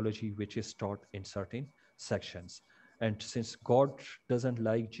a theology which is taught in certain sections. And since God doesn't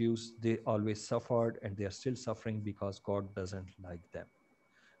like Jews, they always suffered and they are still suffering because God doesn't like them.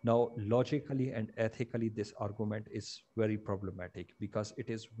 Now, logically and ethically, this argument is very problematic because it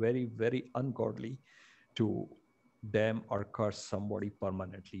is very, very ungodly to damn or curse somebody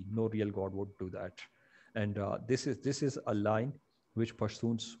permanently. No real God would do that. And this is a line which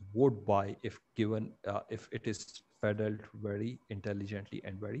Pashtuns would buy if given, if it is peddled very intelligently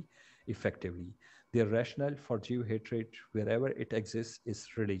and very effectively. The rationale for Jew hatred, wherever it exists, is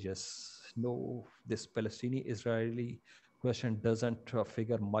religious. No, this Palestinian-Israeli question doesn't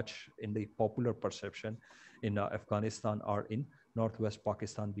figure much in the popular perception in Afghanistan or in northwest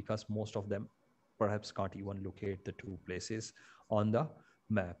Pakistan, because most of them perhaps can't even locate the two places on the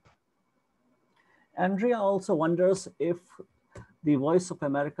map. Andrea also wonders if the Voice of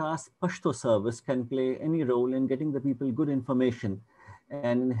America's Pashto service can play any role in getting the people good information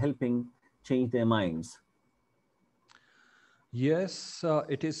and in helping change their minds. Yes,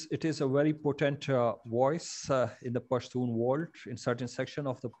 it is a very potent voice in the Pashtun world, in certain section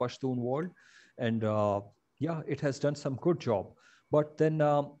of the Pashtun world, and yeah, it has done some good job. But then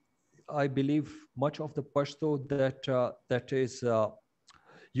I believe much of the Pashto that is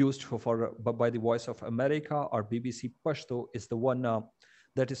used by the Voice of America or BBC Pashto is the one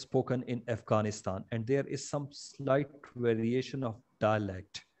that is spoken in Afghanistan, and there is some slight variation of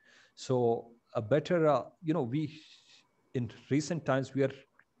dialect. So a better, we in recent times we are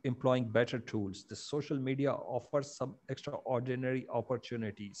employing better tools. The social media offers some extraordinary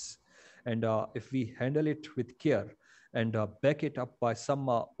opportunities, and if we handle it with care and back it up by some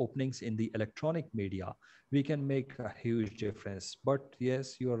openings in the electronic media, we can make a huge difference. But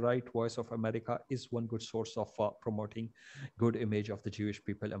yes, you're right, Voice of America is one good source of promoting good image of the Jewish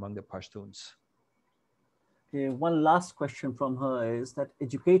people among the Pashtuns. Okay, one last question from her is that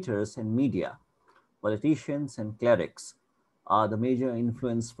educators and media, politicians and clerics are the major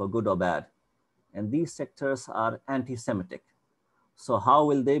influence for good or bad, and these sectors are anti-Semitic. So how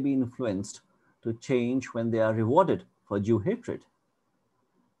will they be influenced to change when they are rewarded for Jew hatred?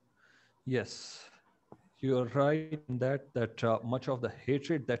 Yes, you're right in that much of the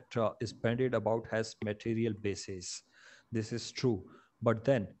hatred that is bandied about has material basis. This is true. But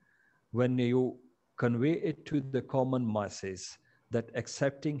then when you convey it to the common masses that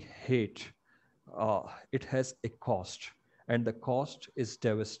accepting hate, it has a cost, and the cost is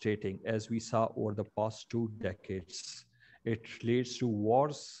devastating, as we saw over the past 2 decades. It leads to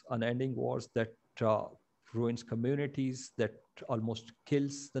wars, unending wars that ruins communities, that almost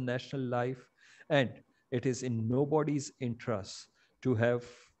kills the national life, and it is in nobody's interest to have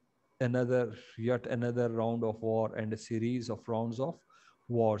yet another round of war and a series of rounds of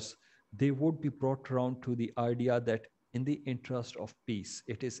wars. They would be brought around to the idea that in the interest of peace,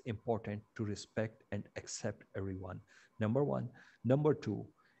 it is important to respect and accept everyone. Number one. Number two,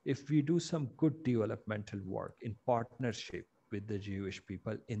 if we do some good developmental work in partnership with the Jewish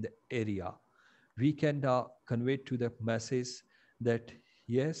people in the area, we can convey to the masses that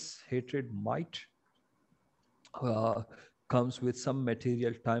yes, hatred might uh, comes with some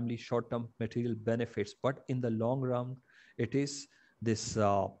material, timely, short-term material benefits, but in the long run, it is this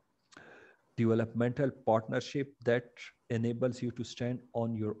developmental partnership that enables you to stand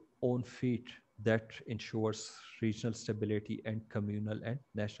on your own feet, that ensures regional stability and communal and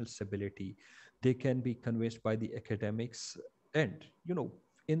national stability. They can be convinced by the academics. And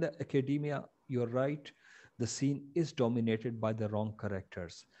in the academia, you're right, the scene is dominated by the wrong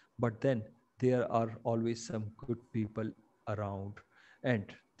characters, but then there are always some good people around, and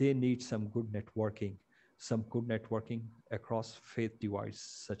they need some good networking across faith divides,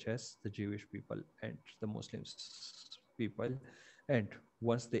 such as the Jewish people and the Muslims people. And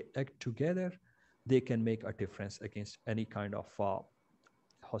once they act together, they can make a difference against any kind of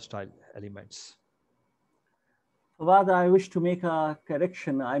hostile elements. Fawad, I wish to make a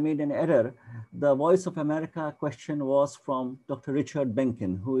correction. I made an error. The Voice of America question was from Dr. Richard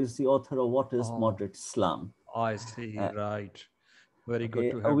Benkin, who is the author of What is Oh, Moderate Islam? I see, right. Very good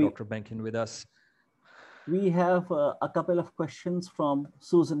Okay, to have Dr. Benkin with us. we have a couple of questions from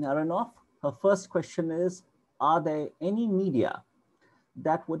Susan Aronoff. Her first question is, are there any media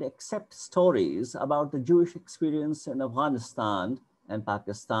that would accept stories about the Jewish experience in Afghanistan and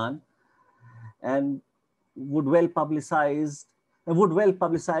Pakistan and would well publicized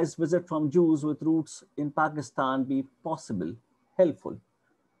visit from Jews with roots in Pakistan be possible, helpful?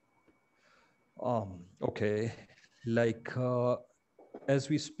 Okay, like as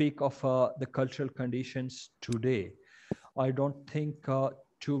we speak of the cultural conditions today, I don't think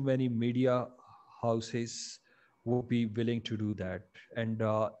too many media houses would be willing to do that. And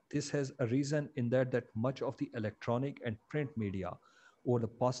this has a reason in that much of the electronic and print media over the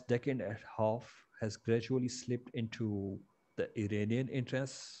past decade and a half has gradually slipped into the Iranian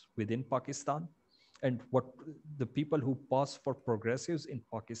interests within Pakistan. And what the people who pass for progressives in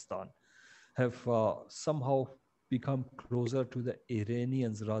Pakistan have somehow become closer to the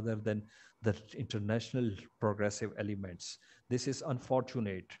Iranians rather than the international progressive elements. This is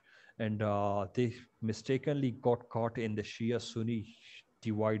unfortunate. And they mistakenly got caught in the Shia Sunni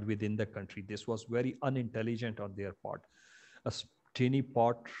divide within the country. This was very unintelligent on their part. A teeny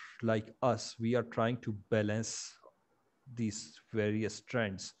part like us, we are trying to balance these various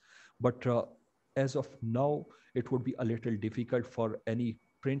trends. But as of now, it would be a little difficult for any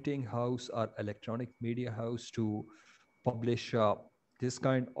printing house or electronic media house to publish this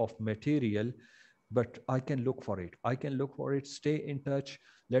kind of material. But I can look for it. Stay in touch.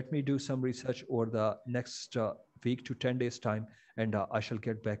 Let me do some research over the next week to 10 days time, and I shall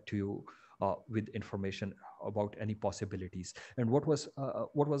get back to you with information about any possibilities. And what was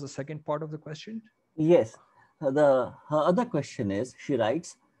the second part of the question? Yes. Her other question is, she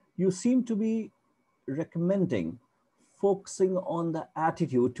writes, you seem to be recommending focusing on the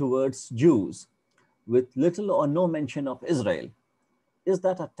attitude towards Jews with little or no mention of Israel. Is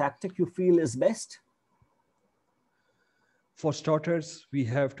that a tactic you feel is best? For starters, we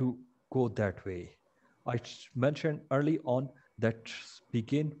have to go that way. I mentioned early on that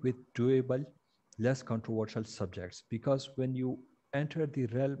begin with doable, less controversial subjects, because when you enter the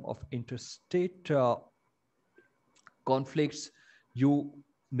realm of interstate conflicts, you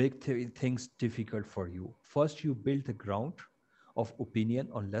make things difficult for you. First, you build the ground of opinion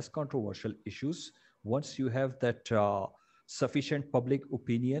on less controversial issues. Once you have that sufficient public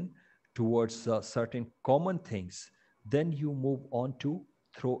opinion towards certain common things, then you move on to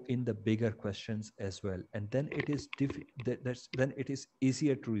throw in the bigger questions as well, and then it is then it is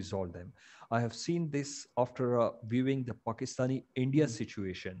easier to resolve them. I have seen this after viewing the Pakistani India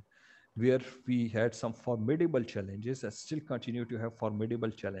situation, where we had some formidable challenges and still continue to have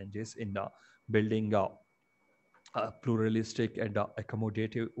formidable challenges in building pluralistic and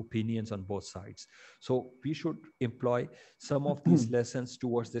accommodative opinions on both sides. So we should employ some of these lessons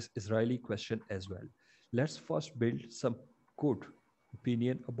towards this Israeli question as well. Let's first build some good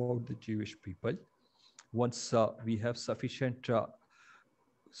opinion about the Jewish people. Once we have sufficient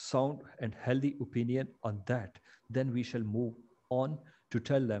sound and healthy opinion on that, then we shall move on to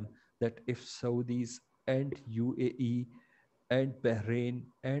tell them that if Saudis and UAE and Bahrain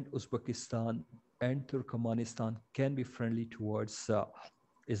and Uzbekistan and Turkmenistan can be friendly towards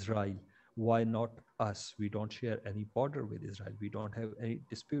Israel, why not us? We don't share any border with Israel. We don't have any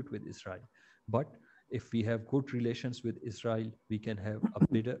dispute with Israel. But if we have good relations with Israel, we can have a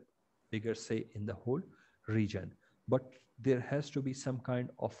bigger say in the whole region. But there has to be some kind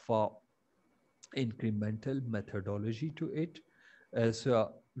of incremental methodology to it. as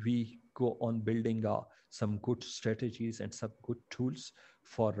we go on building some good strategies and some good tools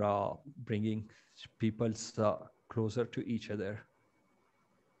for bringing peoples closer to each other.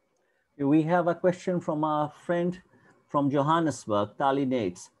 We have a question from our friend from Johannesburg, Tali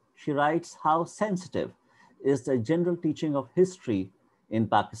Nates. She writes, how sensitive is the general teaching of history in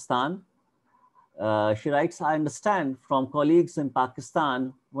Pakistan? She writes, I understand from colleagues in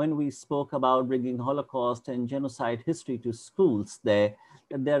Pakistan when we spoke about bringing Holocaust and genocide history to schools there,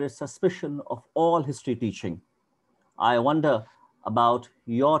 that there is suspicion of all history teaching. I wonder about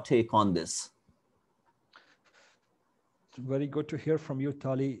your take on this. Very good to hear from you,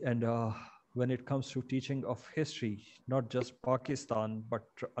 Tali. And when it comes to teaching of history, not just Pakistan, but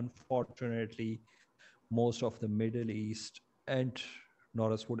unfortunately, most of the Middle East, and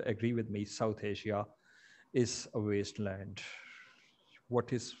Norris would agree with me, South Asia is a wasteland.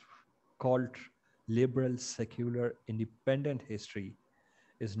 What is called liberal, secular, independent history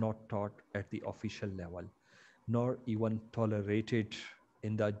is not taught at the official level, nor even tolerated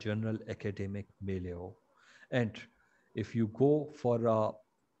in the general academic milieu. And if you go for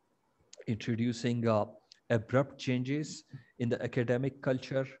introducing abrupt changes in the academic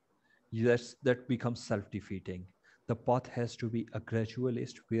culture, yes, that becomes self-defeating. The path has to be a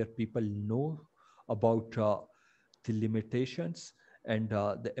gradualist where people know about the limitations and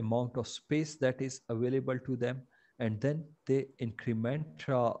the amount of space that is available to them, and then they increment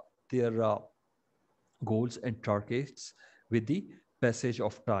their goals and targets with the passage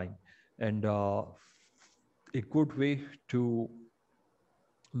of time. And a good way to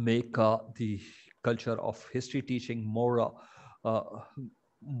make the culture of history teaching more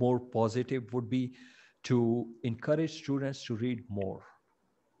positive would be to encourage students to read more,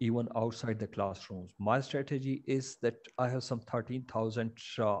 even outside the classrooms. My strategy is that I have some 13,000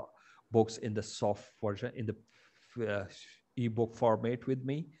 books in the soft version, in the ebook format with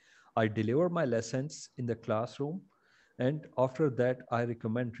me. I deliver my lessons in the classroom, and after that, I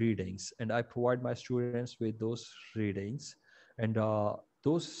recommend readings, and I provide my students with those readings. And the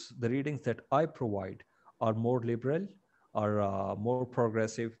readings that I provide are more liberal, are more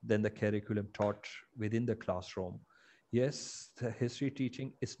progressive than the curriculum taught within the classroom. Yes, the history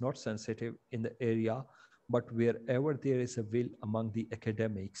teaching is not sensitive in the area, but wherever there is a will among the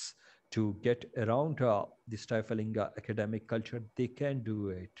academics to get around the stifling academic culture, they can do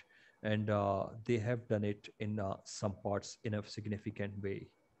it. And they have done it in some parts in a significant way.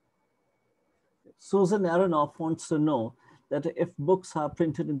 Susan Aronoff wants to know that if books are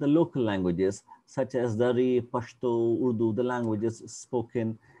printed in the local languages, such as Dari, Pashto, Urdu, the languages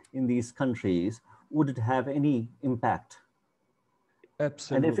spoken in these countries, would it have any impact?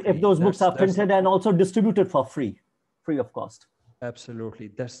 Absolutely. And if those books are printed and also distributed for free of cost. Absolutely,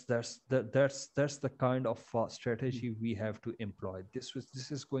 that's the kind of strategy we have to employ. This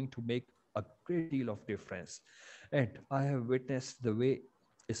is going to make a great deal of difference. And I have witnessed the way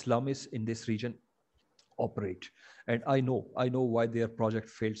Islamists in this region operate, and I know why their project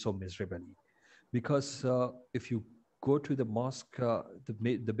failed so miserably. Because if you go to the mosque,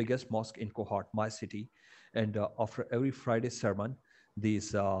 the biggest mosque in Kohat, my city, and after every Friday sermon,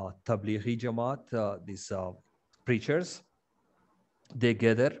 these Tablighi Jamaat, these preachers, they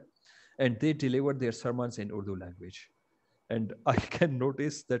gather and they deliver their sermons in Urdu language. And I can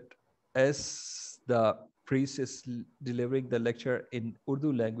notice that as the priest is delivering the lecture in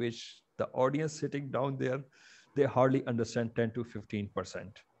Urdu language, the audience sitting down there, they hardly understand 10 to 15%.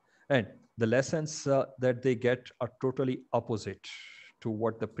 And the lessons that they get are totally opposite to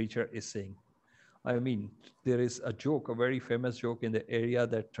what the preacher is saying. I mean, there is a joke, a very famous joke in the area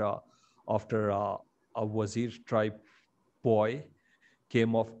that after a Wazir tribe boy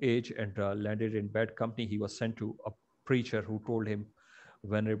came of age and landed in bad company, he was sent to a preacher who told him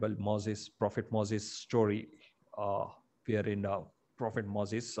Venerable Moses, Prophet Moses' story, wherein Prophet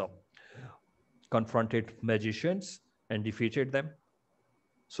Moses confronted magicians and defeated them.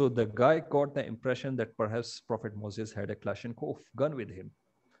 So the guy got the impression that perhaps Prophet Moses had a Kalashnikov gun with him.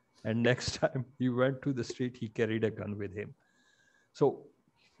 And next time he went to the street, he carried a gun with him. So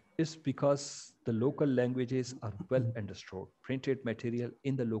it's because the local languages are well understood. Printed material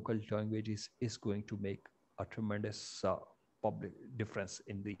in the local languages is going to make a tremendous public difference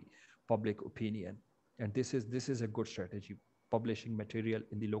in the public opinion. And this is a good strategy, publishing material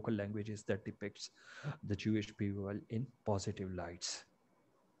in the local languages that depicts the Jewish people in positive lights.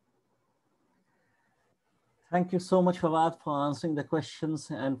 Thank you so much, Fawad, for answering the questions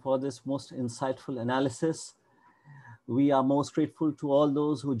and for this most insightful analysis. We are most grateful to all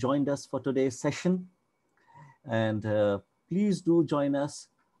those who joined us for today's session. And please do join us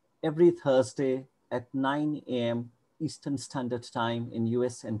every Thursday at 9 a.m. Eastern Standard Time in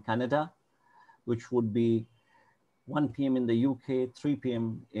US and Canada, which would be 1 p.m. in the UK, 3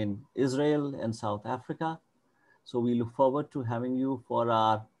 p.m. in Israel and South Africa. So we look forward to having you for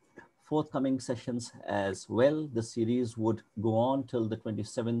our forthcoming sessions as well. The series would go on till the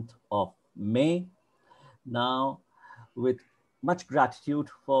 27th of May. Now, with much gratitude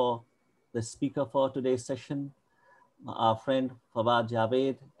for the speaker for today's session, our friend Fawad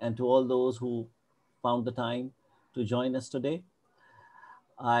Javaid, and to all those who found the time to join us today,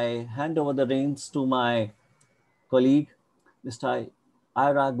 I hand over the reins to my colleague, Mr.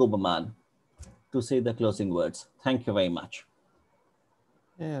 Ira Guberman, to say the closing words. Thank you very much.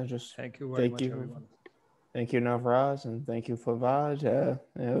 Yeah, just thank you very much, everyone. Thank you, Navras, and thank you, Fawad.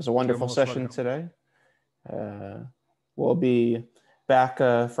 It was a wonderful session today. We'll be back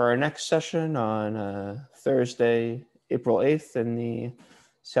for our next session on Thursday, April 8th in the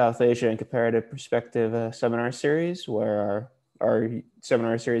South Asia and Comparative Perspective seminar series, where our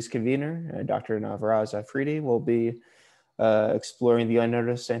seminar series convener, Dr. Navras Aafreedi, will be exploring the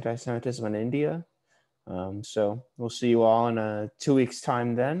unnoticed anti-Semitism in India. So we'll see you all in 2 weeks'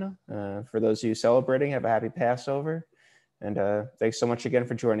 time then. For those of you celebrating, have a happy Passover. And thanks so much again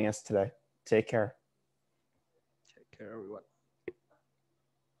for joining us today. Take care. Take care, everyone.